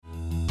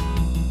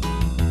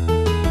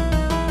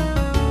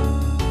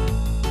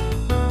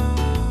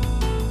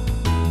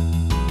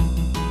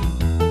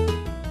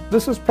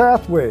This is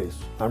Pathways.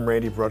 I'm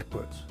Randy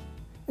Brutkwitz.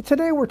 And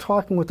today we're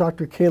talking with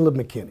Dr. Caleb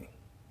McKinney.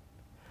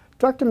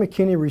 Dr.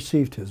 McKinney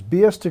received his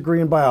BS degree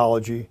in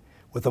biology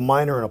with a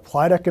minor in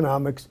applied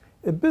economics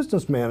and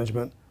business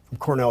management from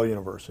Cornell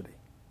University.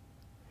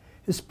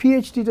 His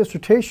PhD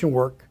dissertation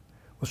work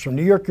was from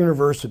New York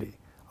University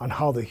on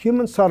how the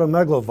human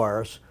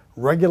cytomegalovirus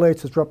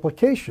regulates its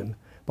replication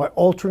by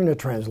altering the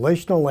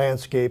translational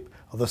landscape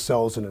of the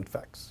cells it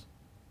infects.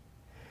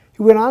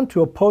 He went on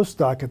to a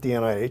postdoc at the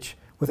NIH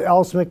with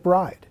Alice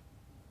McBride,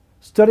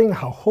 studying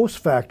how host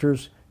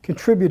factors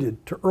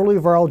contributed to early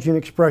viral gene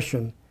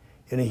expression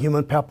in a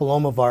human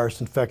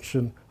papillomavirus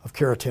infection of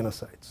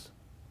keratinocytes.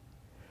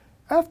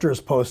 After his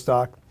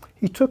postdoc,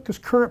 he took his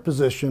current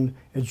position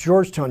at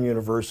Georgetown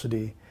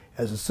University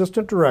as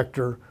Assistant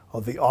Director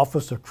of the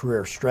Office of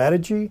Career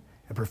Strategy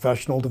and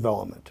Professional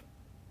Development.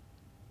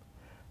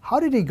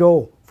 How did he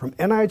go from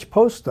NIH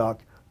postdoc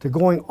to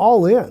going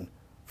all in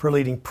for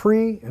leading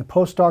pre- and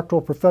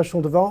postdoctoral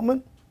professional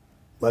development?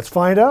 Let's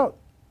find out.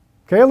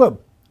 Caleb,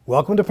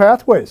 welcome to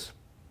Pathways.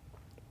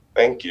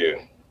 Thank you.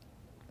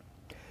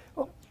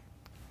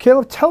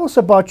 Caleb, tell us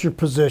about your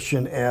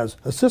position as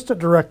Assistant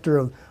Director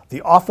of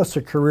the Office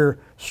of Career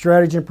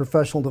Strategy and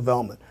Professional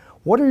Development.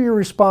 What are your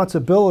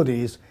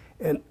responsibilities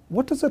and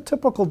what does a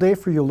typical day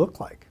for you look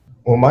like?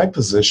 Well, my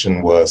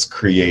position was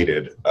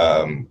created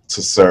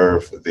to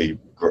serve the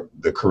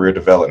career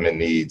development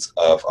needs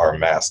of our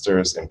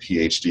master's and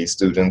PhD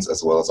students,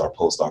 as well as our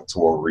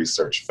postdoctoral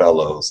research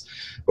fellows,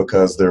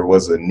 because there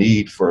was a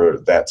need for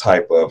that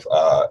type of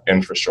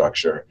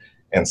infrastructure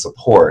and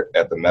support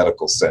at the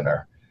medical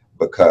center,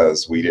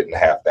 because we didn't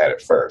have that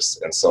at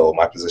first. And so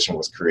my position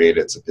was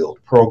created to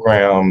build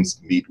programs,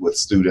 meet with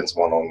students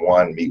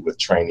one-on-one, meet with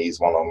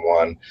trainees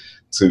one-on-one,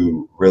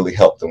 to really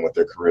help them with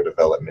their career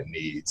development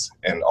needs,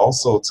 and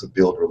also to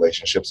build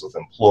relationships with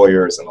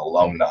employers and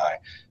alumni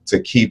to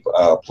keep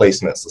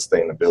placement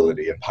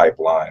sustainability and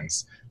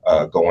pipelines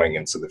going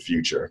into the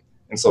future.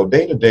 And so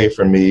day to day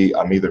for me,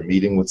 I'm either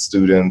meeting with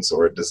students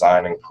or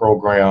designing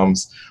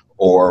programs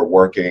or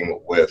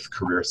working with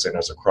career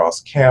centers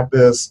across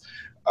campus.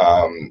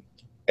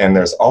 And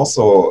there's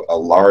also a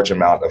large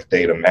amount of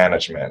data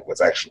management,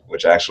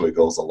 which actually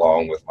goes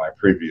along with my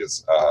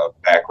previous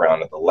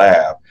background at the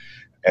lab.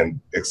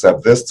 And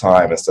except this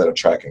time, instead of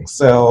tracking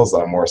cells,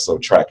 I'm more so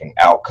tracking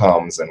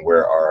outcomes and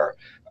where our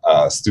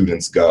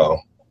students go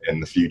in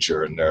the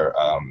future in their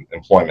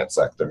employment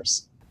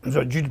sectors.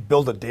 So did you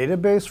build a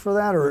database for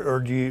that,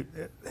 or do you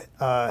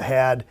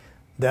had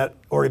that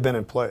already been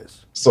in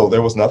place? So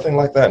there was nothing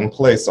like that in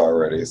place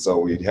already. So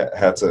we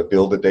had to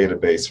build a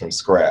database from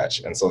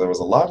scratch. And so there was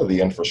a lot of the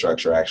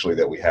infrastructure actually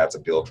that we had to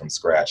build from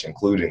scratch,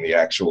 including the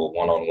actual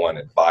one-on-one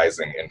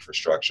advising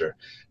infrastructure.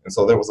 And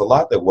so there was a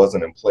lot that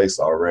wasn't in place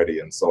already.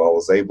 And so I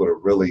was able to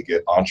really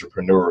get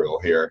entrepreneurial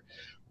here,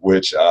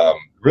 which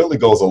really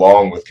goes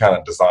along with kind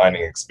of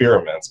designing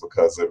experiments,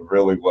 because it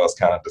really was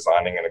kind of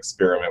designing an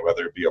experiment,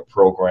 whether it be a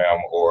program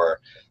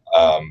or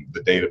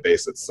the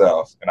database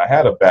itself. And I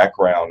had a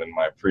background in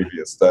my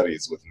previous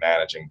studies with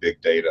managing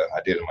big data.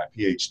 I did in my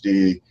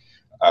PhD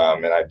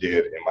and I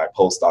did in my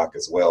postdoc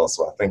as well.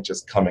 So I think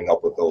just coming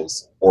up with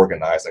those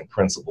organizing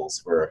principles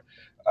for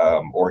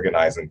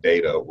organizing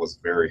data was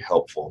very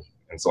helpful.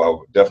 And so I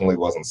definitely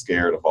wasn't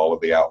scared of all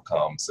of the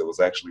outcomes. It was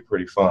actually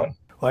pretty fun.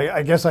 Well,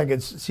 I guess I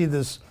could see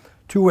this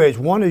two ways.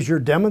 One is you're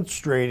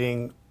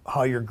demonstrating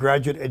how your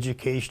graduate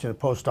education and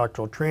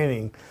postdoctoral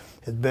training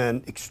has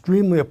been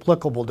extremely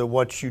applicable to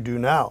what you do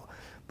now.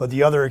 But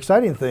the other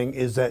exciting thing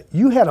is that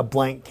you had a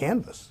blank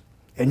canvas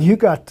and you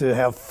got to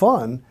have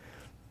fun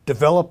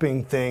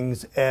developing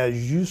things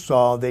as you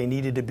saw they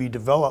needed to be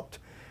developed.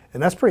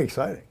 And that's pretty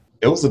exciting.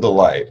 It was a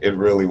delight. It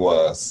really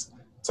was,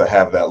 to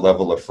have that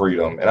level of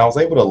freedom. And I was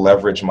able to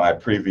leverage my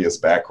previous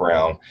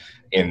background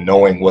in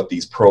knowing what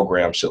these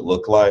programs should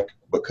look like,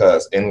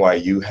 because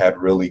NYU had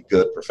really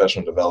good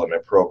professional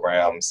development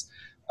programs.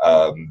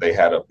 They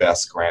had a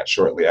BEST grant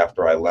shortly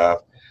after I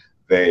left.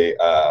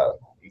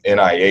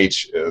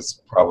 NIH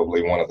is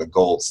probably one of the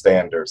gold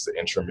standards. The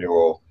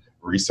intramural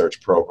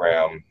research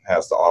program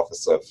has the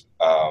Office of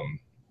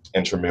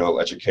Intramural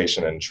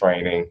Education and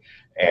Training,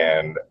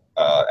 and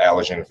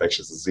Allergy and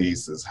Infectious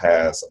Diseases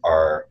has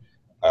our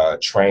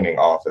training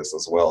office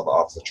as well, the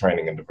Office of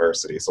Training and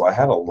Diversity. So I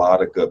had a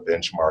lot of good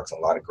benchmarks and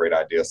a lot of great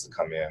ideas to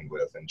come in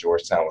with, and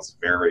Georgetown was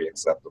very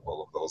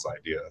acceptable of those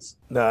ideas.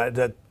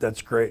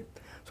 That's great.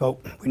 So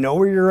we know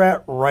where you're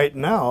at right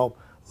now.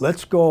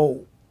 Let's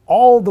go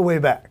all the way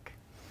back.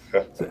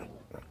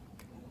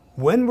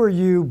 When were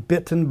you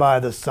bitten by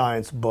the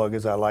science bug,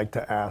 as I like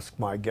to ask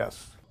my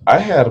guests? I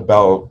had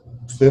about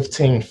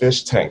 15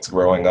 fish tanks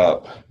growing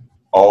up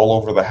all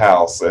over the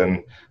house,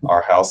 and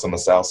our house on the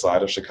south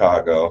side of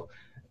Chicago.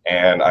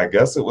 And I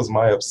guess it was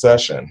my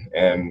obsession.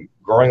 And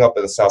growing up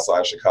in the south side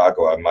of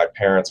Chicago, my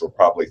parents were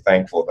probably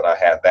thankful that I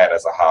had that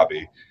as a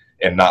hobby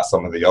and not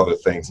some of the other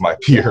things my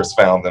peers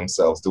found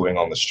themselves doing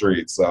on the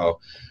street. So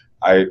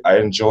I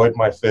enjoyed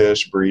my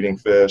fish, breeding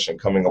fish, and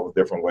coming up with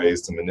different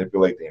ways to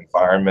manipulate the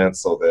environment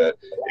so that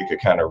it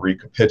could kind of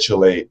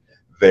recapitulate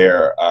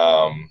their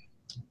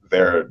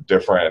their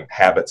different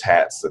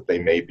habitats that they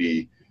may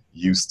be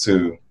used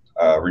to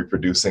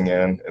reproducing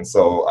in. And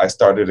so I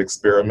started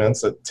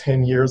experiments at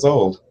 10 years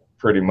old,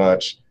 pretty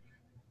much,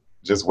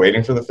 just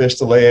waiting for the fish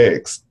to lay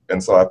eggs.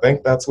 And so I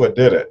think that's what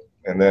did it.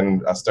 And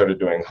then I started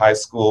doing high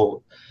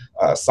school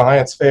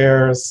science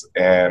fairs,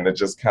 and it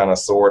just kind of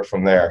soared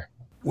from there.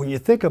 When you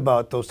think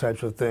about those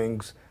types of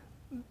things,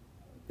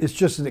 it's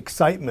just an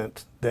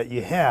excitement that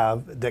you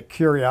have, that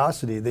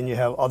curiosity, then you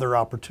have other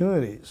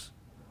opportunities.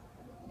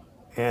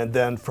 And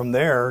then from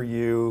there,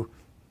 you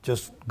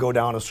just go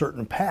down a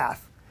certain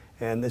path.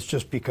 And it's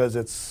just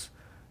because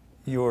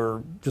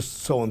you're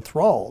just so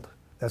enthralled.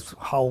 That's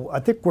how, I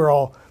think we're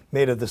all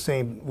made of the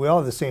same, we all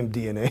have the same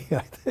DNA,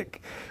 I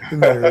think, in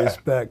many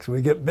respects.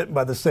 We get bitten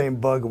by the same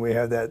bug and we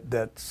have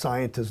that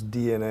scientist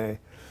DNA.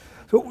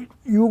 So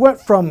you went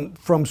from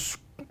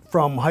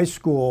high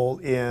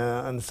school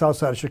on the south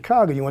side of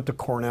Chicago, you went to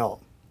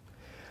Cornell.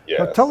 Yes.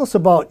 Now tell us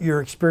about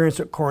your experience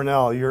at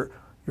Cornell. You're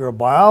a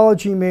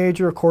biology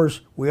major. Of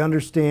course, we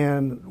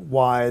understand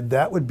why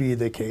that would be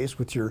the case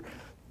with your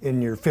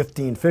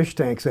 15 fish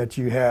tanks that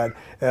you had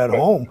at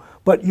home.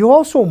 But you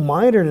also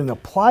minored in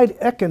applied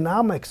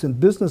economics and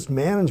business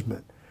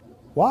management.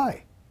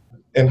 Why?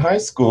 In high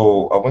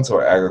school, I went to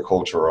an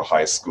agricultural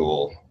high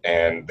school,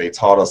 and they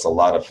taught us a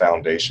lot of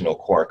foundational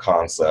core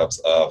concepts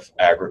of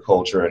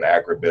agriculture and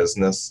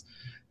agribusiness.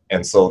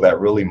 And so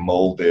that really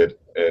molded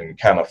and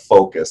kind of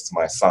focused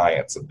my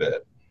science a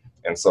bit.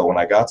 And so when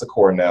I got to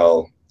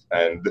Cornell,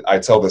 and I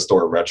tell this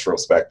story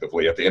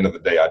retrospectively, at the end of the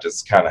day, I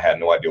just kind of had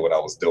no idea what I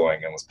was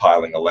doing and was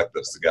piling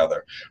electives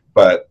together.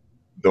 But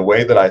the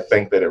way that I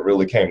think that it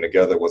really came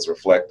together was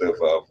reflective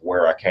of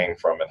where I came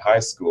from in high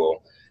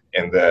school,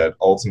 and that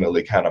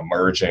ultimately kind of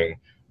merging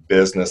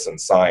business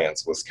and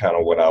science was kind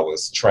of what I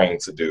was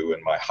trained to do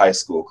in my high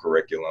school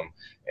curriculum.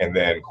 And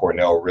then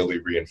Cornell really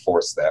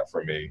reinforced that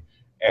for me.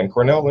 And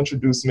Cornell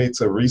introduced me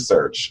to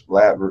research,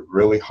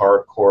 really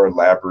hardcore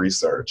lab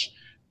research.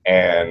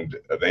 And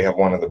they have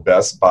one of the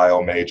best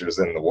bio majors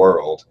in the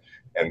world.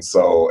 And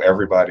so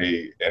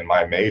everybody in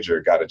my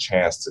major got a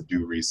chance to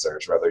do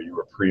research, whether you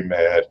were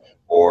pre-med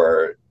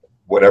or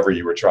whatever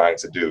you were trying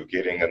to do.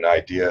 Getting an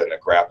idea and a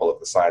grapple of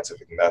the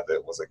scientific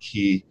method was a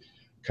key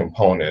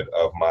component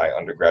of my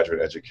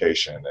undergraduate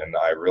education. And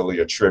I really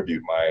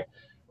attribute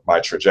my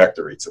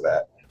trajectory to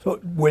that. So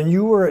when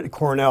you were at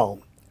Cornell,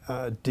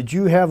 did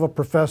you have a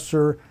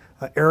professor,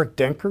 Eric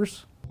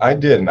Denkers? I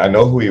didn't. I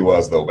know who he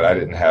was, though, but I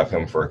didn't have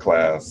him for a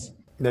class.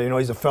 Now, you know,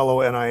 he's a fellow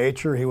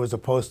NIHer. He was a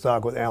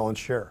postdoc with Alan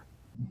Scher.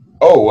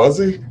 Oh, was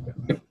he?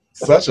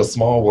 Such a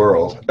small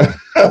world.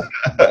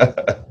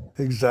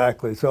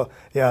 Exactly. So,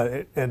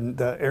 yeah, and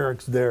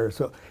Eric's there.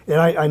 So, and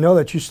I know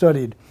that you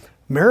studied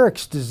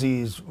Marek's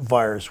disease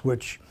virus,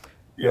 which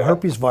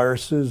herpes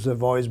viruses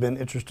have always been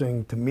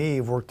interesting to me.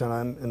 I've worked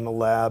on them in the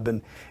lab,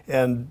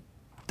 and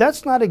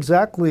that's not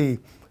exactly,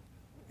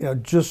 you know,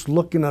 just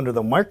looking under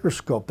the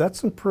microscope. That's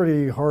some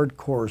pretty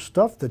hardcore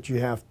stuff that you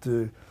have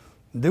to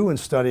do in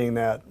studying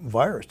that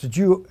virus. Did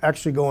you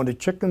actually go into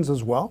chickens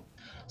as well?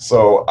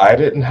 So I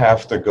didn't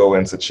have to go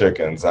into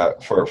chickens.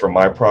 For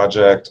my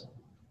project,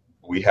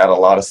 we had a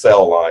lot of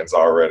cell lines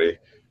already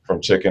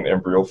from chicken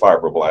embryo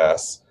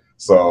fibroblasts.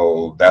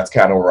 So that's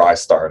kind of where I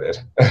started.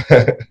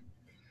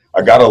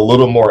 I got a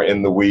little more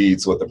in the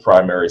weeds with the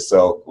primary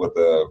cell, with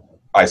the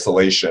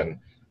isolation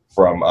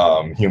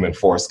from human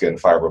foreskin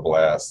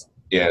fibroblasts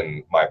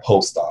in my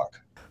postdoc.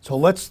 So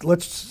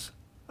let's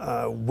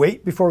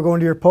wait before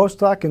going to your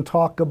postdoc and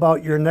talk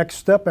about your next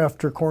step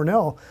after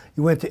Cornell.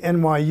 You went to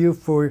NYU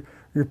for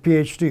your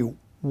PhD.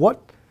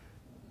 What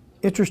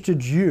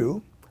interested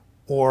you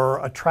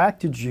or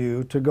attracted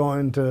you to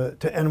going to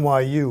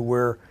NYU,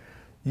 where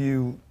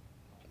you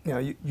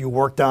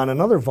worked on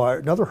another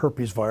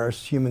herpes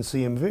virus, human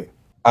CMV?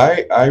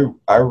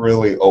 I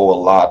really owe a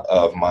lot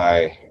of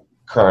my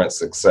current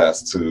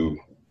success to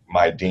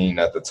my dean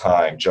at the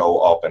time,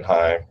 Joe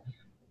Oppenheim,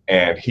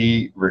 and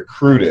he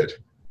recruited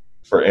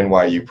for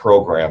NYU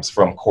programs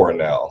from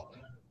Cornell.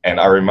 And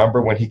I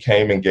remember when he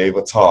came and gave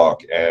a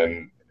talk,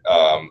 and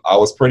I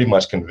was pretty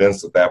much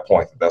convinced at that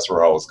point that that's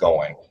where I was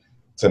going.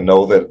 To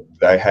know that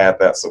I had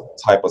that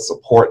type of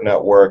support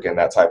network and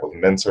that type of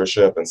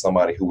mentorship and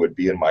somebody who would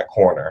be in my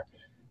corner.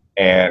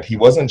 And he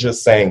wasn't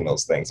just saying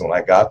those things. When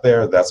I got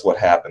there, that's what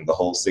happened the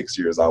whole 6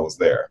 years I was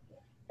there.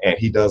 And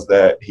he did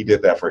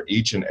that for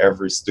each and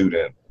every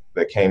student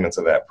that came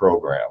into that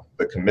program.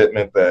 The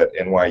commitment that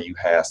NYU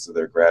has to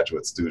their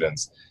graduate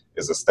students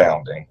is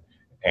astounding.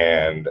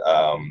 And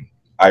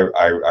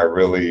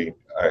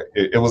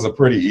it was a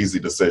pretty easy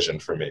decision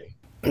for me.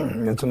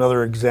 It's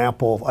another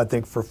example, I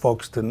think, for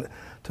folks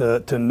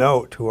to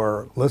note who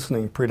are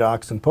listening,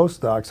 pre-docs and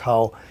postdocs,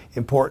 how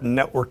important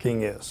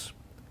networking is,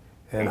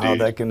 and Indeed. how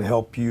that can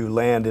help you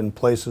land in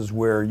places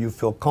where you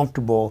feel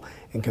comfortable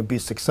and can be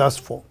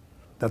successful.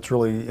 That's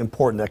really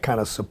important, that kind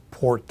of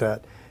support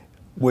that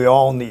we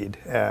all need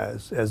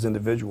as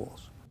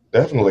individuals.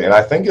 Definitely, and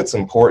I think it's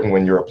important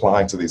when you're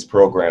applying to these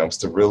programs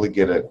to really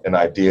get an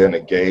idea and a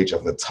gauge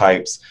of the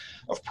types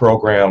of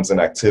programs and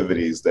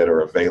activities that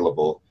are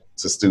available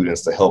to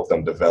students to help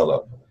them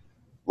develop.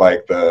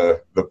 like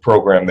the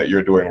program that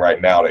you're doing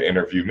right now to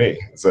interview me.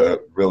 It's a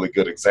really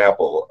good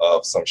example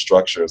of some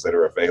structures that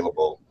are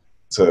available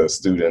to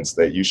students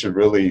that you should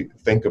really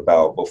think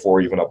about before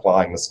even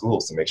applying to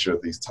schools to make sure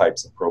these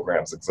types of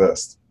programs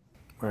exist.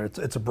 Right.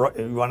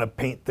 You want to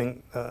paint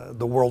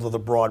the world with a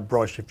broad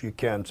brush if you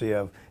can, so you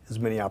have as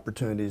many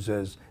opportunities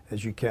as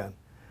you can.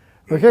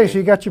 Okay, so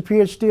you got your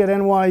PhD at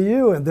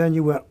NYU, and then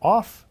you went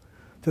off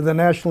to the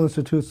National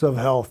Institutes of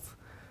Health,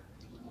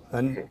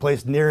 a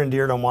place near and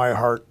dear to my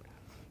heart,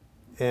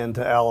 and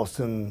to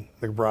Allison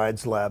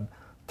McBride's lab.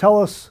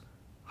 Tell us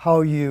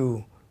how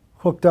you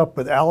hooked up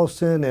with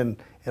Allison and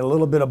a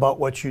little bit about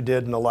what you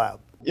did in the lab.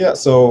 Yeah,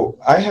 so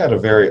I had a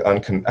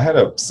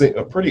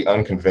pretty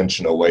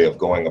unconventional way of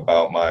going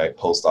about my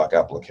postdoc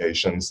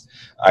applications.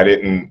 I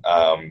didn't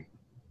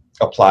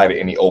apply to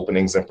any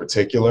openings in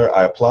particular.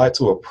 I applied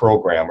to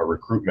a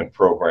recruitment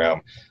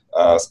program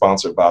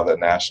sponsored by the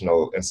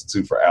National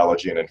Institute for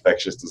Allergy and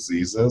Infectious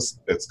Diseases.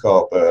 It's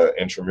called the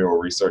Intramural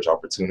Research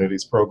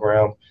Opportunities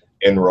Program,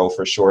 INRO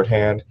for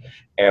shorthand.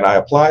 And I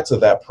applied to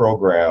that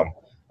program,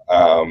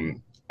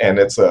 and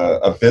it's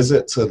a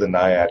visit to the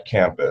NIAID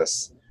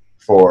campus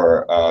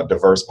for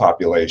diverse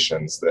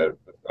populations that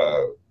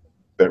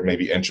may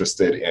be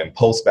interested in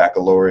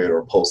post-baccalaureate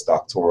or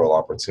postdoctoral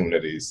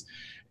opportunities.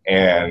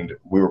 And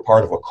we were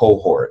part of a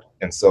cohort.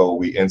 And so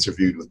we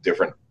interviewed with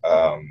different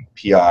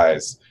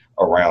PIs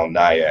around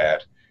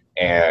NIAID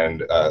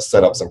and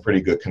set up some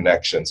pretty good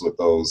connections with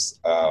those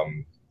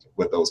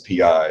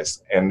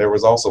PIs. And there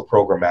was also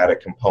programmatic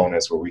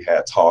components where we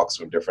had talks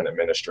from different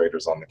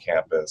administrators on the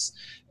campus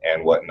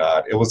and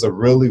whatnot. It was a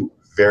really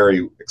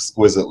very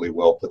exquisitely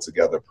well put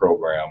together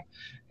program.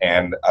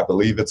 And I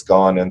believe it's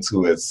gone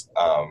into its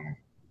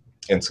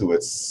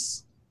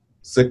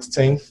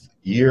 16th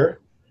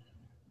year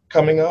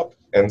coming up.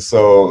 And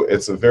so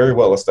it's a very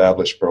well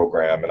established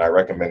program, and I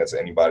recommend it to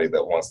anybody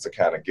that wants to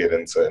kind of get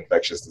into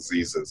infectious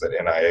diseases at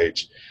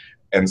NIH.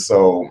 And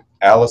so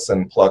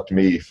Allison plucked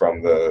me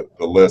from the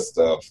list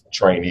of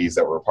trainees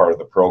that were part of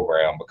the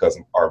program because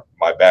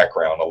my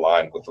background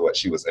aligned with what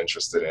she was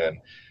interested in.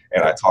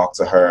 And I talked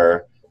to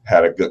her,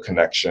 had a good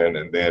connection,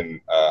 and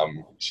then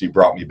she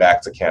brought me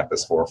back to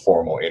campus for a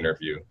formal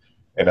interview.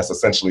 And that's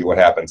essentially what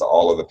happened to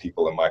all of the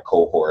people in my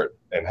cohort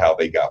and how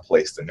they got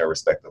placed in their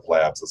respective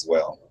labs as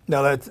well.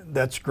 Now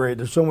that's great.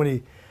 There's so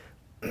many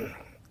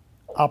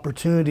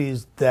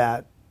opportunities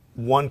that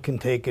one can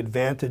take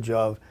advantage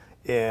of,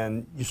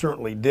 and you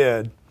certainly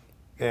did,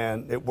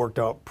 and it worked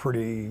out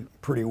pretty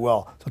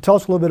well. So tell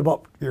us a little bit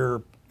about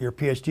your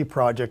PhD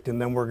project,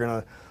 and then we're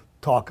going to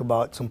talk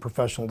about some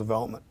professional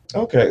development.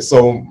 Okay,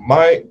 so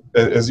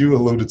as you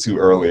alluded to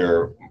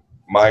earlier,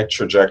 my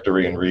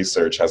trajectory in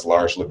research has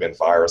largely been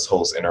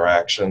virus-host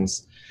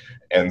interactions.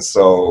 And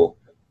so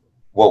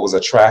what was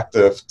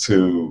attractive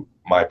to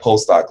my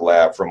postdoc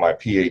lab from my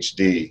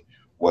PhD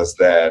was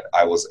that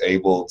I was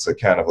able to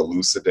kind of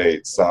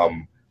elucidate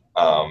some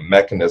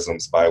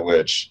mechanisms by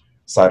which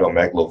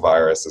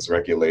cytomegalovirus is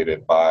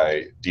regulated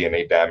by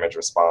DNA damage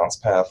response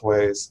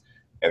pathways.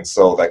 And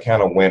so that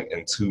kind of went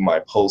into my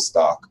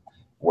postdoc,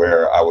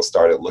 where I was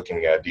started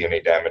looking at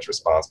DNA damage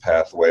response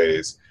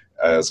pathways,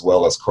 as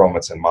well as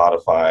chromatin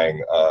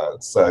modifying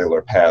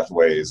cellular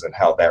pathways and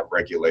how that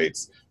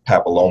regulates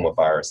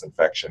papillomavirus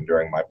infection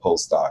during my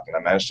postdoc. And I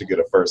managed to get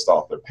a first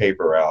author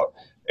paper out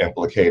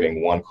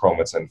implicating one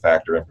chromatin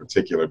factor in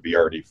particular,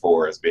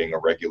 BRD4, as being a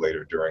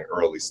regulator during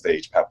early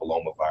stage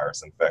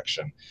papillomavirus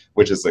infection,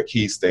 which is a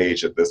key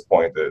stage at this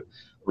point that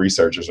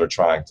researchers are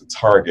trying to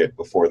target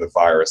before the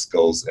virus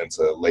goes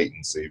into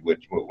latency,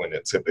 when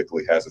it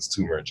typically has its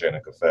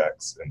tumorigenic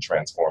effects in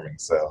transforming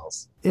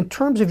cells. In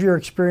terms of your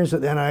experience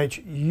at the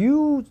NIH,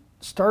 you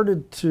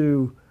started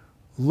to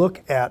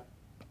look at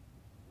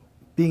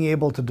being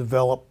able to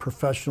develop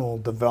professional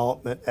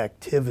development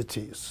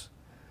activities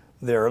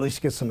there, or at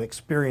least get some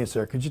experience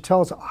there. Could you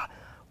tell us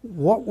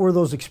what were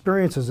those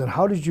experiences and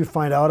how did you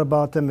find out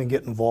about them and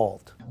get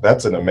involved?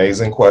 That's an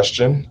amazing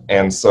question.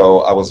 And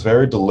so I was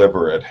very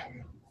deliberate.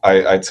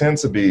 I tend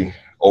to be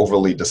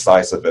overly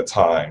decisive at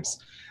times.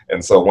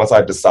 And so once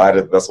I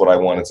decided that's what I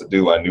wanted to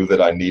do, I knew that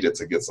I needed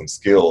to get some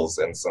skills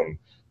and some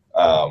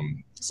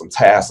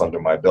tasks under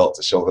my belt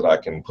to show that I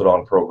can put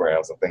on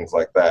programs and things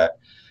like that.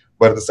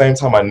 But at the same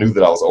time, I knew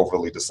that I was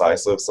overly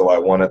decisive. So I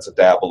wanted to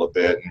dabble a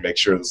bit and make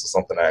sure this was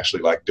something I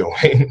actually like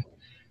doing.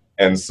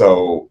 And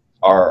so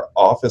our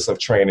Office of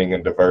Training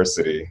and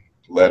Diversity,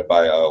 led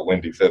by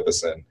Wendy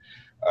Fibison,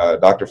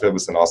 Dr.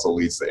 Fibison also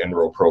leads the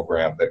INRO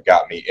program that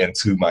got me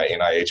into my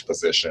NIH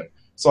position.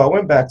 So I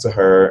went back to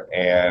her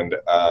and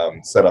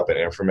set up an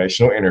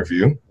informational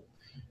interview.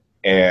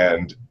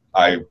 And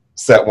I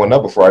set one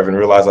up before I even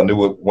realized I knew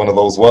what one of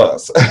those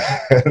was.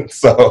 And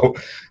so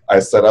I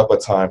set up a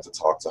time to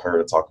talk to her,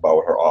 to talk about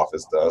what her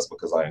office does,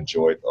 because I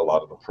enjoyed a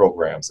lot of the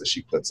programs that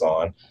she puts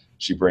on.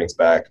 She brings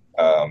back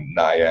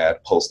NIAID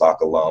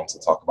postdoc alums to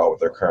talk about what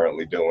they're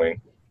currently doing,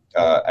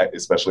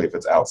 especially if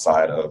it's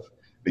outside of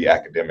the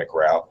academic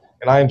route.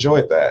 And I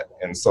enjoyed that.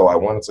 And so I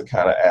wanted to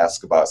kind of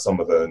ask about some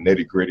of the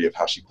nitty gritty of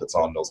how she puts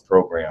on those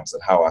programs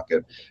and how I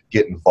could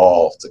get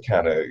involved to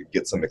kind of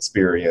get some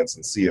experience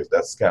and see if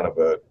that's kind of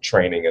a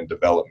training and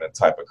development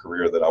type of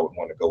career that I would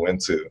want to go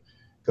into.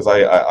 Because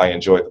I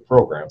enjoyed the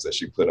programs that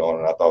she put on,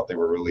 and I thought they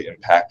were really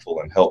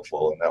impactful and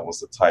helpful. And that was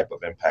the type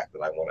of impact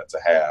that I wanted to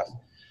have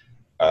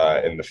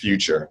in the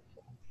future.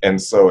 And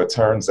so it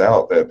turns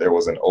out that there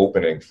was an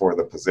opening for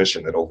the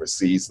position that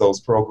oversees those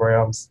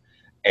programs.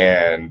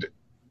 And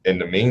in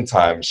the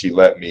meantime, she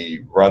let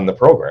me run the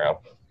program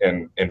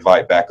and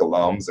invite back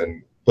alums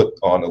and put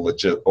on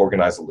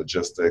organize the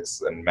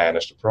logistics and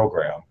manage the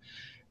program.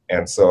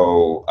 And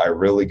so I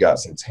really got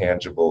some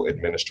tangible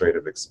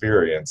administrative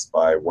experience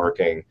by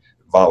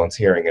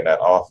volunteering in that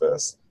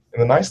office.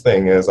 And the nice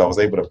thing is I was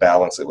able to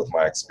balance it with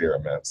my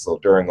experiments. So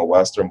during a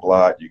Western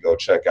blot, you go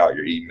check out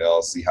your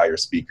emails, see how your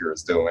speaker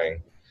is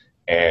doing,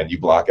 and you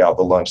block out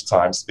the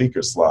lunchtime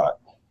speaker slot.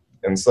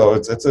 And so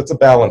it's a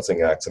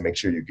balancing act to make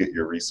sure you get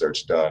your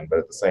research done, but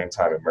at the same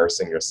time,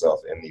 immersing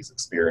yourself in these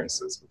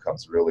experiences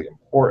becomes really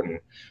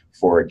important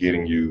for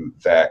getting you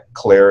that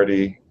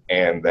clarity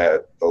and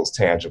those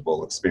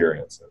tangible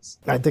experiences.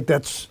 I think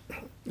that's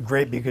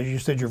great because you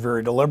said you're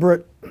very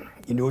deliberate.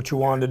 You knew what you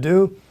wanted to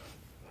do.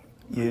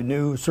 You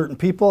knew certain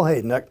people,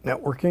 hey,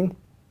 networking.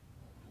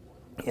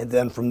 And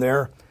then from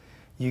there,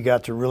 you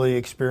got to really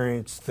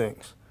experience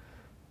things.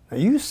 Now,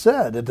 you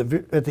said at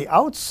the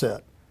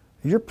outset,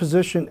 your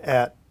position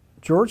at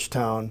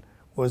Georgetown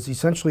was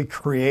essentially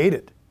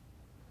created.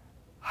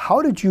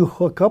 How did you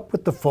hook up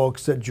with the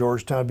folks at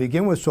Georgetown to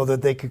begin with so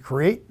that they could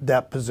create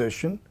that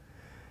position?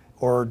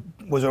 Or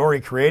was it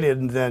already created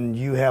and then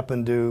you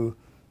happened to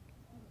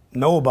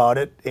know about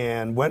it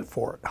and went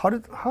for it? How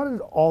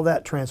did all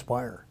that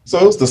transpire? So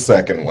it was the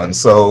second one.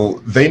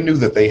 So they knew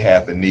that they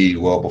had the need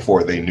well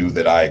before they knew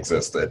that I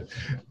existed.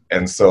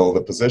 And so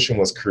the position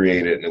was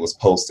created and it was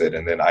posted,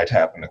 and then I'd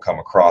happen to come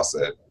across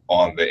it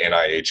on the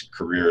NIH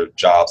Career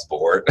Jobs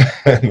Board.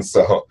 And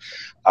so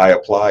I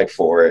applied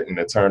for it, and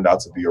it turned out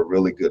to be a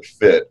really good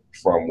fit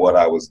from what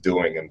I was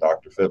doing in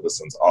Dr.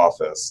 Fibuson's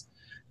office.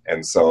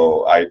 And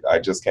so I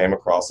just came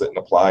across it and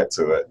applied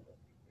to it.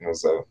 It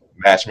was a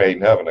match made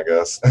in heaven, I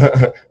guess.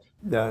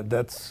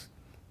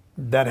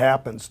 That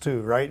happens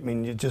too, right? I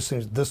mean, it just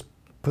seems this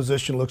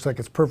position looks like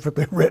it's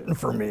perfectly written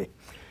for me.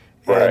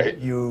 Right.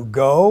 And you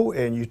go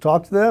and you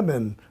talk to them,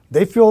 and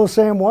they feel the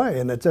same way,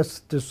 and it's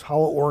just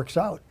how it works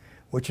out,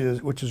 which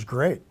is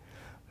great.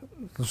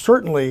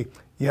 Certainly,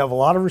 you have a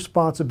lot of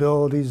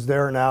responsibilities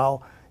there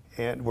now,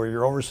 and where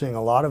you're overseeing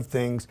a lot of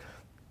things.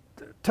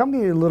 Tell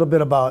me a little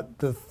bit about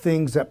the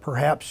things that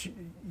perhaps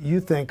you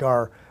think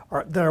are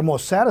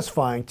most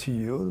satisfying to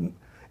you,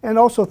 and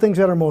also things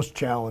that are most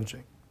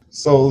challenging.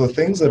 So the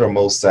things that are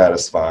most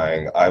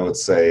satisfying, I would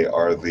say,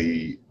 are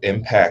the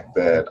impact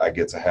that I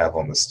get to have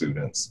on the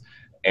students.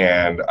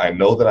 And I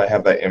know that I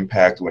have that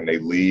impact when they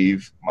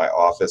leave my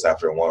office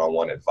after a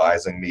one-on-one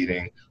advising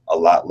meeting, a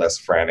lot less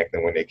frantic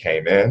than when they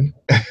came in.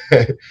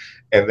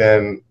 And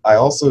then I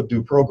also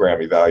do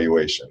program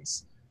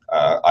evaluations.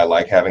 I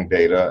like having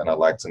data, and I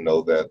like to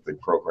know that the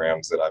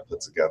programs that I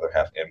put together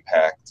have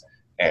impact.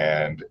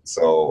 And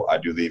so I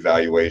do the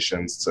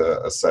evaluations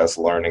to assess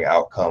learning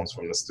outcomes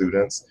from the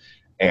students.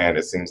 And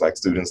it seems like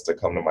students that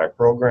come to my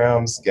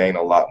programs gain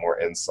a lot more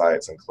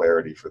insights and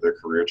clarity for their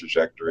career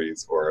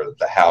trajectories or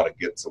the how to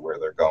get to where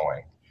they're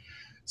going.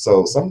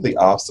 So some of the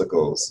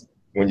obstacles,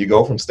 when you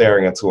go from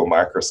staring into a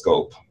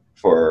microscope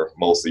for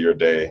most of your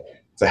day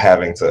to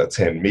having to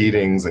attend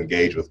meetings,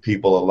 engage with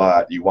people a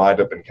lot, you wind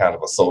up in kind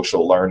of a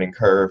social learning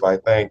curve, I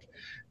think.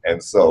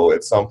 And so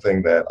it's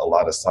something that a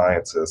lot of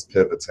scientists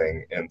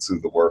pivoting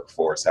into the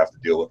workforce have to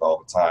deal with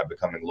all the time,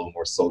 becoming a little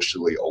more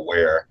socially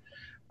aware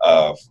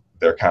of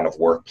their kind of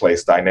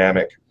workplace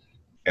dynamic.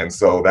 And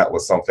so that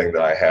was something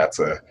that I had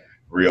to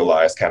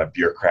realize, kind of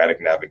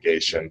bureaucratic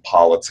navigation,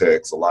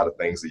 politics, a lot of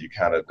things that you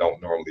kind of don't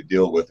normally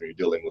deal with when you're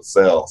dealing with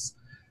sales.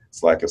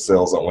 It's like if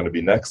sales don't want to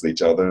be next to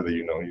each other,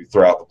 you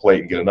throw out the plate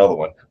and get another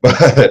one.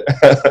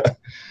 But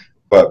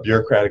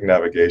bureaucratic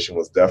navigation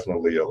was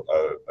definitely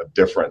a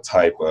different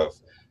type of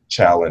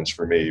challenge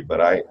for me. But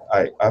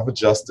I've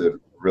adjusted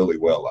really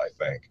well, I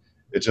think.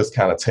 It just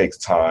kind of takes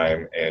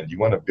time, and you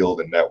want to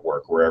build a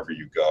network wherever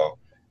you go.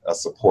 A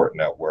support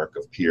network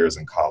of peers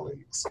and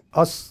colleagues.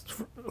 Us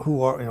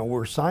who are,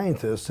 we're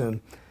scientists,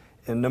 and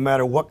no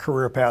matter what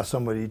career path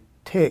somebody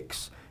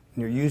takes,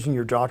 and you're using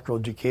your doctoral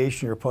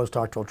education, your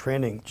postdoctoral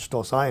training, you're still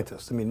a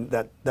scientist. I mean,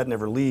 that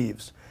never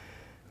leaves.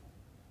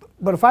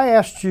 But if I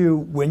asked you,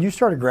 when you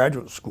started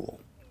graduate school,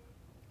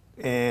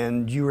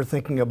 and you were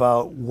thinking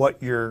about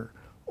what your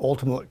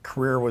ultimate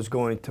career was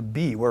going to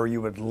be, where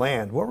you would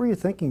land, what were you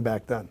thinking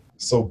back then?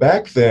 So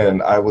back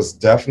then, I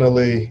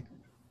definitely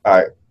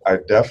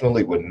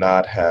would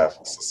not have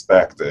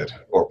suspected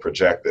or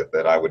projected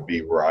that I would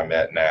be where I'm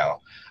at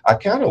now. I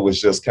kind of was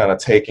just kind of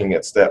taking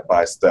it step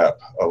by step,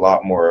 a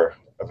lot more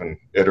of an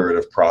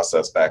iterative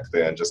process back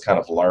then, just kind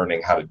of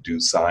learning how to do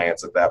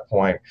science at that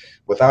point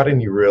without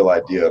any real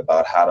idea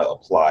about how to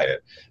apply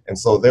it. And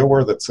so there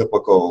were the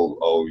typical,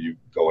 oh, you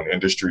go in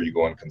industry, you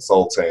go in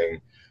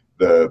consulting,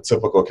 the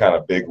typical kind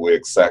of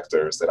bigwig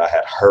sectors that I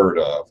had heard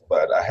of,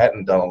 but I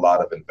hadn't done a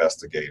lot of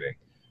investigating.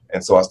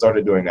 And so I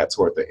started doing that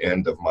toward the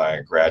end of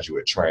my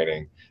graduate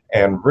training.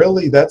 And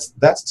really,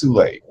 that's too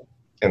late.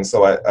 And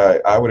so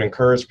I would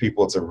encourage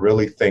people to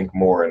really think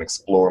more and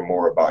explore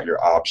more about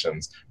your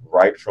options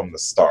right from the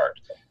start,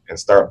 and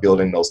start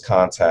building those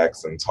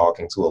contacts and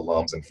talking to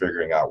alums and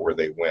figuring out where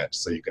they went,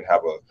 so you can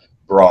have a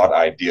broad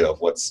idea of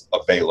what's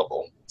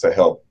available to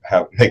help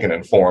make an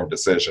informed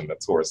decision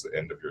towards the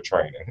end of your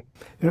training.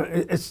 You know,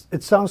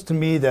 it sounds to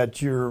me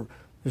that you're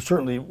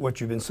certainly, what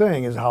you've been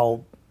saying is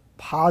how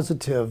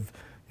positive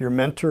your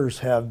mentors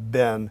have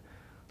been.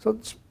 So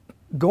it's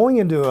going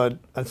into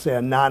let's say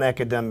a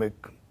non-academic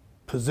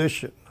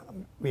position. I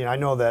mean, I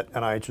know that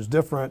NIH is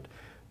different,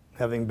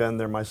 having been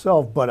there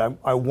myself, but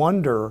I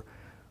wonder,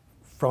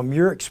 from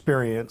your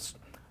experience,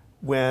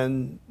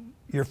 when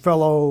your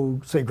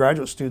fellow, say,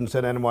 graduate students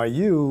at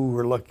NYU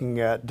were looking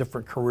at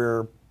different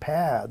career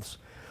paths,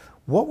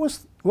 what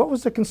was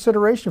the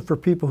consideration for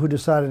people who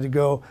decided to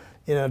go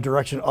in a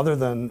direction other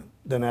than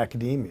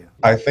academia?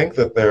 I think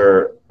that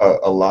there are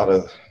a lot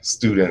of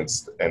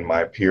students in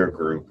my peer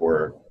group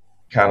were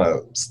kind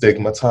of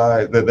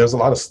stigmatized. There's a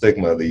lot of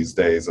stigma these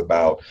days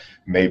about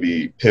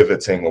maybe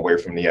pivoting away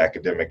from the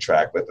academic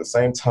track. But at the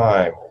same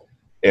time,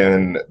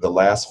 in the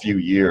last few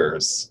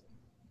years,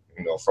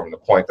 you know, from the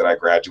point that I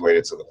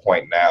graduated to the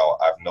point now,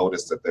 I've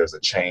noticed that there's a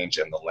change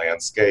in the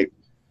landscape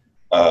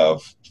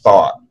of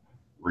thought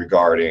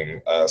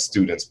regarding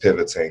students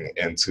pivoting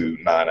into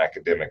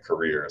non-academic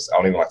careers. I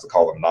don't even like to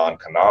call them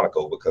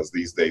non-canonical, because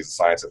these days the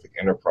scientific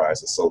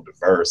enterprise is so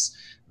diverse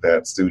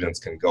that students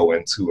can go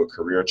into a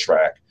career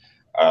track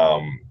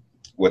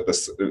with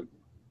this,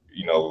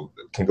 you know,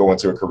 can go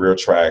into a career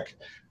track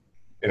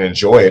and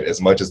enjoy it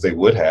as much as they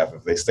would have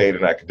if they stayed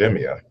in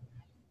academia.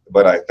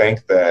 But I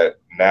think that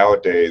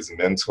nowadays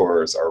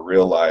mentors are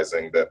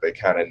realizing that they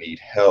kind of need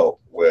help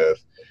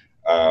with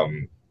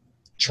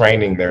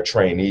training their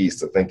trainees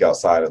to think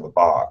outside of the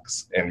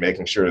box, and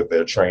making sure that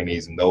their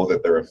trainees know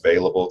that they're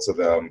available to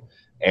them.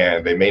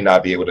 And they may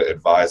not be able to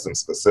advise them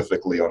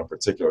specifically on a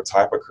particular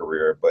type of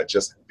career, but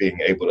just being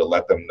able to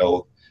let them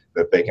know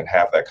that they can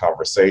have that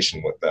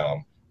conversation with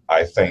them,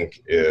 I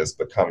think, is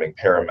becoming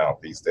paramount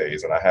these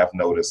days. And I have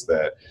noticed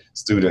that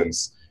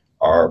students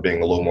are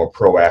being a little more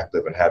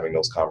proactive in having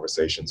those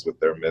conversations with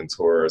their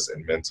mentors,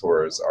 and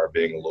mentors are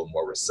being a little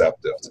more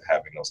receptive to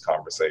having those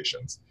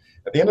conversations.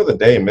 At the end of the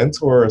day,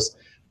 mentors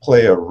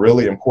play a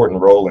really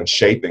important role in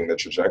shaping the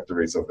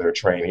trajectories of their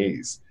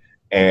trainees.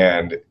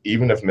 And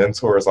even if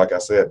mentors, like I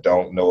said,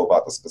 don't know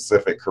about the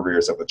specific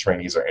careers that the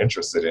trainees are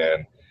interested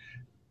in,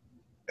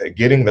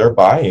 getting their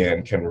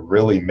buy-in can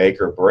really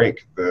make or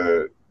break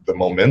the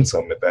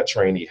momentum that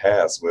trainee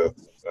has with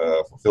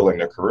fulfilling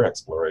their career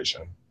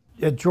exploration.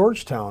 At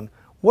Georgetown,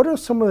 what are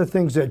some of the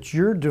things that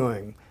you're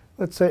doing?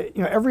 Let's say,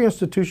 you know, every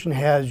institution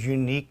has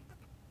unique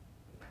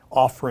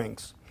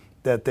offerings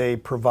that they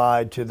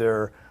provide to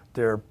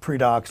their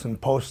pre-docs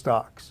and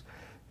postdocs,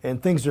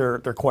 and things they're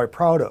quite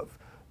proud of.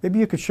 Maybe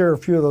you could share a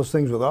few of those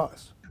things with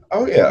us.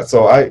 Oh yeah,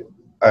 so I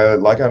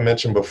like I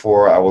mentioned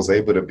before, I was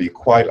able to be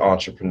quite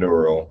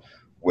entrepreneurial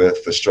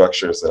with the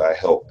structures that I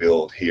helped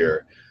build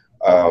here.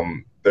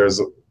 There's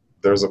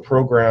a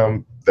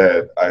program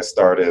that I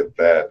started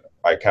that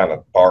I kind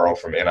of borrow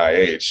from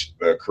NIH,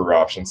 the Career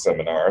Options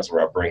Seminars,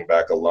 where I bring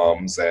back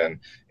alums, and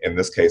in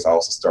this case, I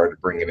also started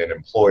bringing in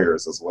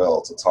employers as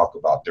well to talk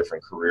about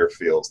different career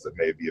fields that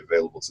may be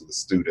available to the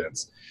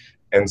students.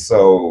 And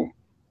so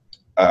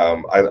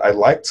I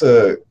like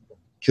to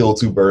kill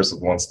two birds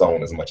with one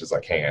stone as much as I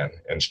can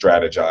and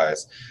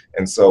strategize.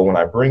 And so when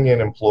I bring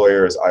in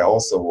employers, I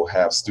also will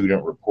have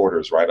student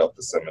reporters write up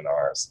the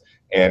seminars.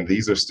 And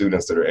these are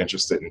students that are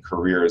interested in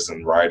careers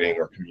in writing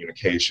or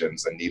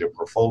communications and need a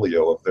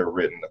portfolio of their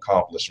written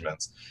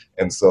accomplishments.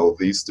 And so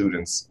these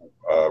students'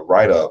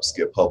 write-ups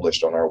get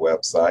published on our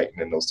website, and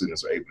then those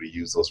students are able to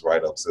use those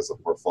write-ups as a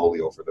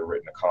portfolio for their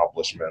written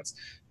accomplishments.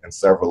 And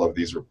several of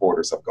these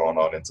reporters have gone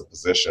on into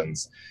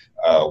positions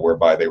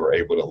whereby they were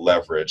able to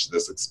leverage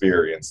this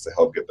experience to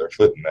help get their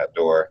foot in that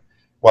door,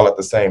 while at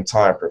the same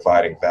time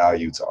providing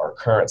value to our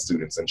current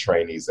students and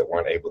trainees that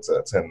weren't able to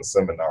attend the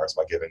seminars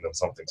by giving them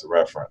something to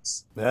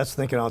reference. That's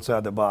thinking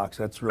outside the box.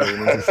 That's really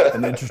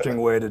an interesting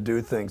way to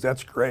do things.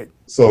 That's great.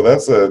 So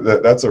that's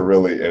a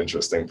really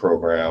interesting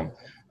program.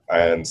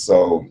 And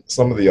so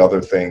some of the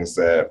other things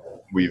that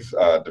we've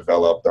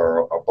developed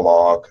are a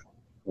blog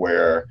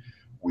where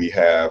we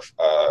have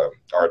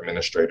our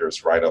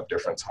administrators write up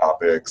different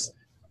topics.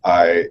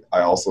 I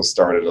also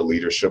started a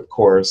leadership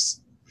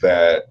course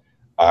that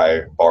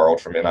I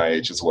borrowed from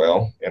NIH as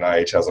well.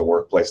 NIH has a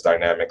workplace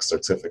dynamics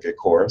certificate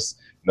course.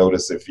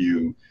 Notice if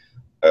you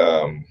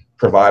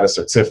provide a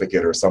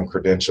certificate or some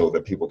credential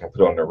that people can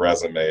put on their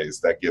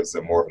resumes, that gives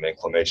them more of an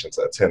inclination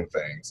to attend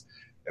things.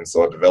 And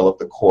so I developed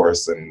the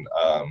course and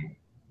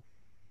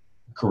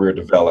career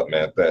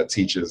development that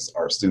teaches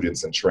our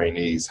students and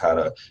trainees how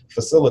to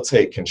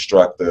facilitate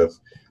constructive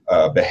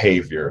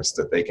behaviors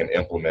that they can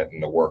implement in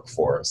the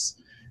workforce.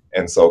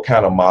 And so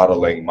kind of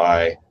modeling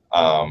my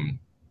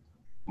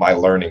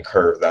learning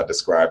curve that I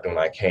described when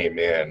I came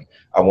in,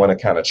 I want to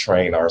kind of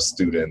train our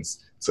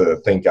students to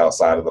think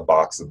outside of the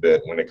box a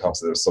bit when it comes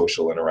to their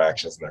social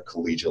interactions and their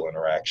collegial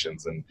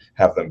interactions, and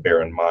have them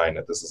bear in mind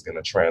that this is going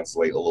to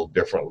translate a little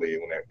differently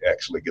when they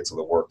actually get to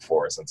the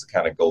workforce, and to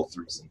kind of go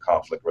through some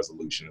conflict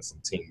resolution and some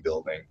team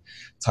building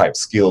type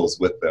skills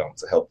with them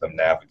to help them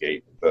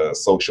navigate the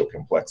social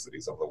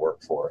complexities of the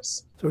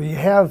workforce. So you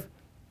have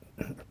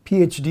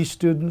PhD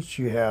students,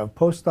 you have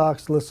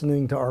postdocs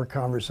listening to our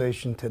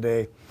conversation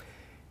today,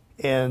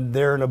 and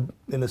they're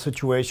in a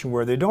situation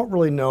where they don't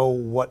really know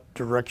what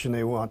direction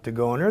they want to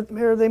go in,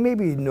 or they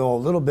maybe know a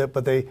little bit,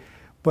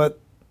 but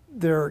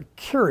they're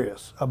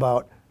curious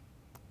about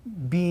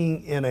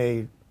being in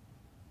a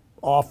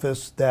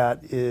office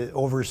that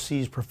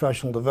oversees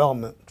professional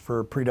development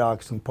for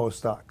pre-docs and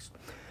postdocs.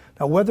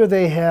 Now, whether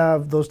they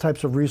have those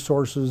types of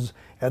resources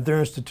at their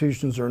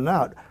institutions or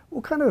not,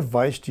 what kind of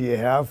advice do you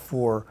have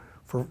for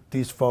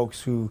these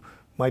folks who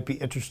might be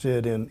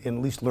interested in at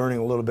least learning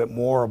a little bit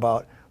more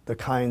about the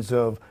kinds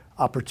of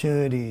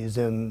opportunities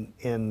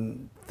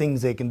and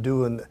things they can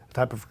do in the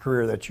type of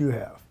career that you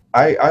have?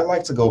 I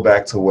like to go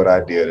back to what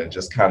I did and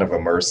just kind of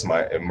immerse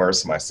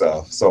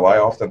myself. So I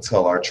often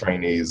tell our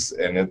trainees,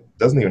 and it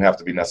doesn't even have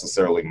to be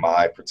necessarily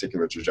my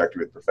particular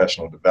trajectory with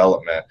professional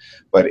development,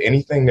 but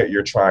anything that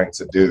you're trying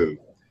to do,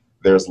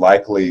 there's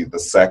likely the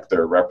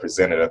sector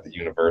represented at the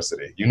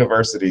university.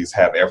 Universities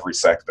have every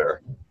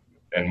sector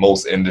and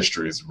most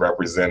industries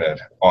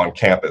represented on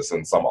campus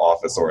in some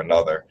office or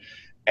another.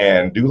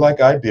 And do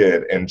like I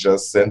did and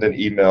just send an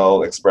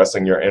email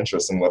expressing your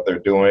interest in what they're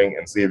doing,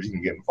 and see if you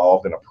can get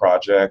involved in a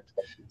project,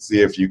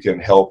 see if you can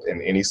help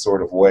in any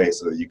sort of way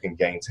so that you can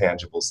gain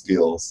tangible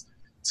skills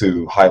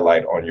to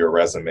highlight on your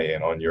resume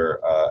and on your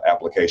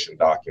application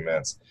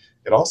documents.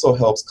 It also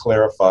helps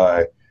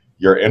clarify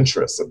your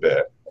interests a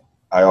bit.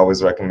 I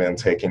always recommend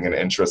taking an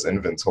interest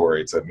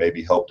inventory to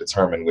maybe help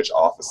determine which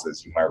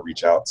offices you might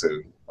reach out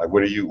to. Like,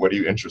 what are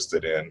you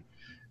interested in,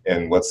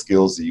 and what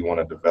skills do you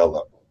want to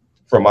develop?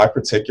 For my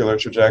particular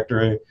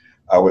trajectory,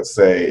 I would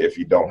say if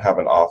you don't have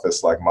an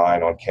office like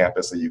mine on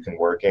campus that you can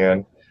work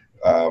in,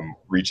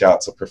 reach out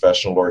to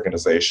professional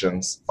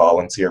organizations,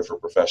 volunteer for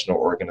professional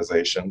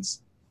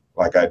organizations,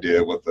 like I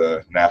did with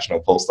the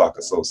National Postdoc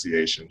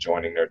Association,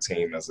 joining their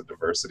team as a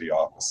diversity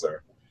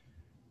officer.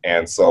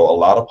 And so a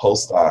lot of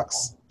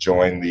postdocs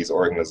join these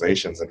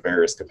organizations in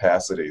various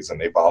capacities,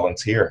 and they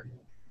volunteer.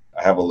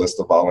 I have a list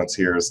of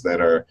volunteers that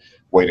are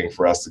waiting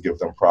for us to give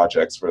them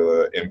projects for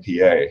the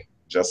MPA,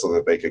 just so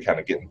that they could kind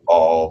of get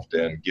involved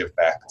and give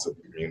back to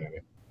the community.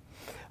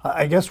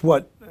 I guess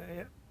what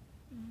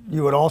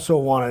you would also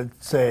want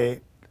to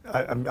say,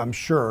 I'm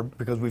sure,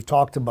 because we've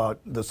talked about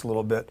this a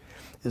little bit,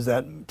 is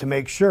that to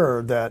make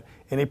sure that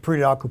any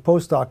pre-doc or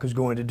postdoc is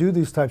going to do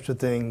these types of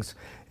things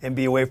and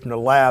be away from the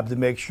lab, to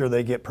make sure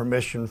they get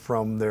permission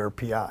from their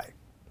PI,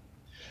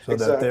 so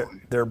exactly. that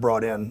they're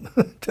brought in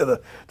to the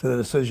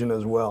decision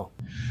as well.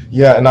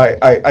 Yeah, and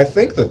I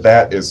think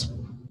that is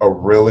a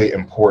really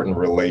important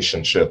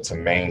relationship to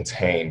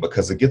maintain,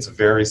 because it gets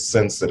very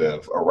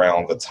sensitive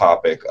around the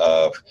topic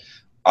of,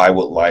 I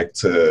would like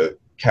to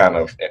kind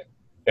of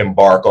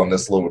embark on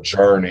this little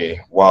journey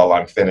while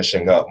I'm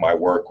finishing up my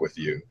work with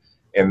you.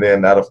 And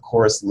then that, of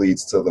course,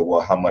 leads to well,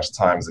 how much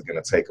time is it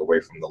going to take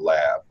away from the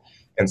lab?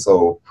 And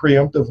so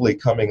preemptively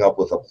coming up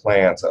with a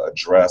plan to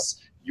address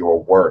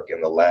your work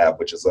in the lab,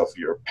 which is of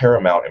your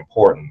paramount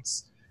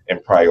importance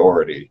and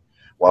priority,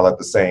 while at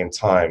the same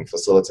time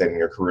facilitating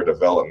your career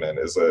development,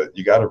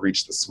 you got to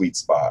reach the sweet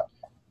spot.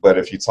 But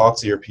if you talk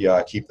to your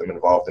PI, keep them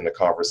involved in the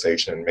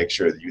conversation, and make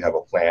sure that you have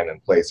a plan in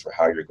place for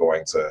how you're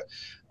going to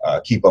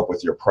keep up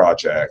with your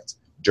project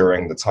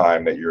during the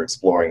time that you're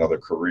exploring other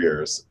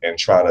careers, and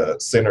try to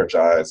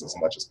synergize as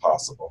much as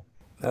possible.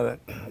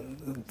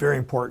 Very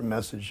important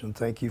message, and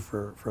thank you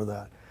for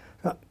that.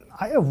 Now,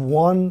 I have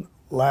one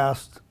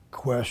last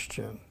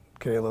question,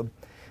 Caleb,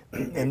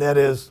 and that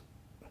is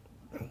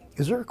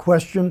there a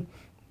question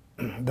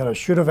that I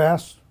should have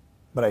asked,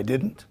 but I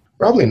didn't?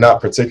 Probably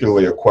not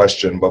particularly a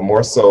question, but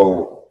more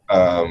so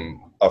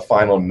a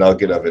final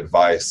nugget of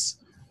advice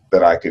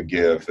that I could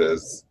give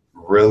is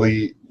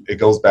really, it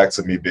goes back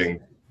to me being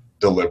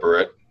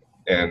deliberate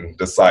and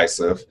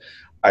decisive.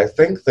 I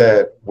think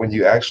that when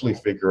you actually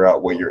figure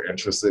out what you're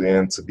interested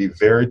in, to be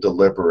very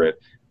deliberate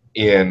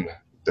in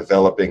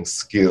developing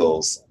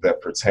skills that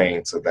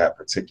pertain to that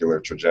particular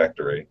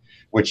trajectory,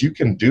 which you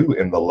can do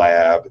in the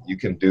lab, you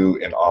can do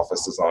in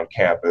offices on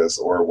campus,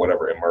 or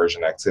whatever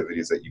immersion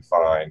activities that you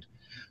find.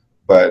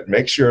 But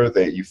make sure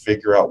that you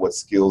figure out what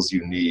skills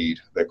you need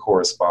that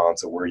correspond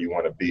to where you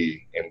want to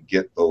be, and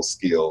get those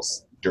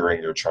skills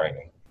during your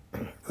training.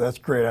 That's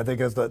great. I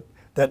think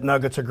that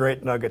nugget's a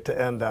great nugget to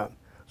end on.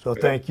 So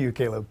thank you,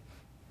 Caleb.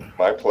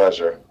 My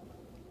pleasure.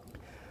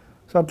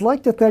 So I'd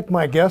like to thank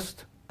my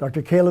guest,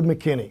 Dr. Caleb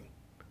McKinney,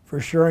 for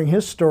sharing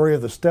his story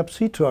of the steps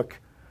he took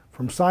from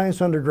from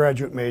science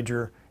undergraduate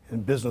major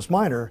and business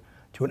minor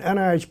to an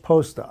NIH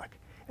postdoc,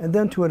 and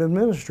then to an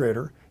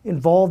administrator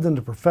involved in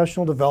the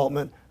professional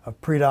development of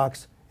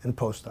pre-docs and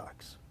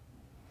postdocs.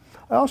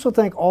 I also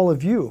thank all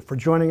of you for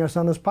joining us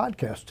on this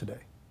podcast today.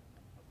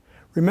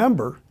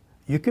 Remember,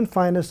 you can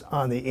find us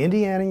on the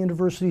Indiana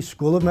University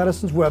School of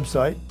Medicine's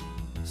website,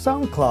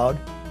 SoundCloud,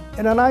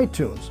 and on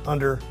iTunes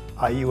under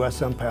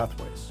IUSM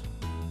Pathways.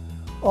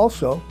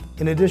 Also,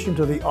 in addition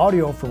to the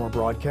audio from our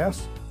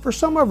broadcasts, for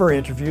some of our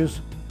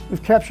interviews,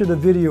 we've captured the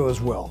video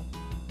as well.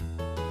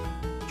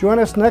 Join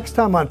us next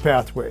time on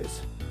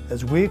Pathways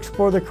as we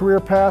explore the career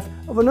path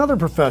of another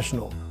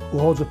professional who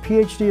holds a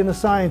PhD in the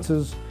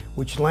sciences,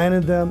 which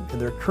landed them in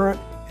their current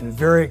and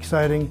very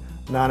exciting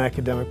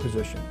non-academic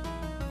position.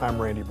 I'm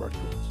Randy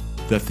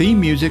Brutkowitz. The theme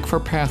music for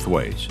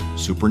Pathways,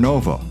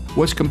 Supernova,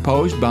 was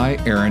composed by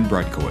Aaron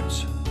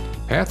Brutkowitz.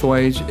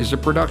 Pathways is a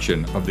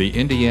production of the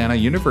Indiana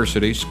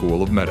University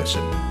School of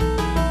Medicine.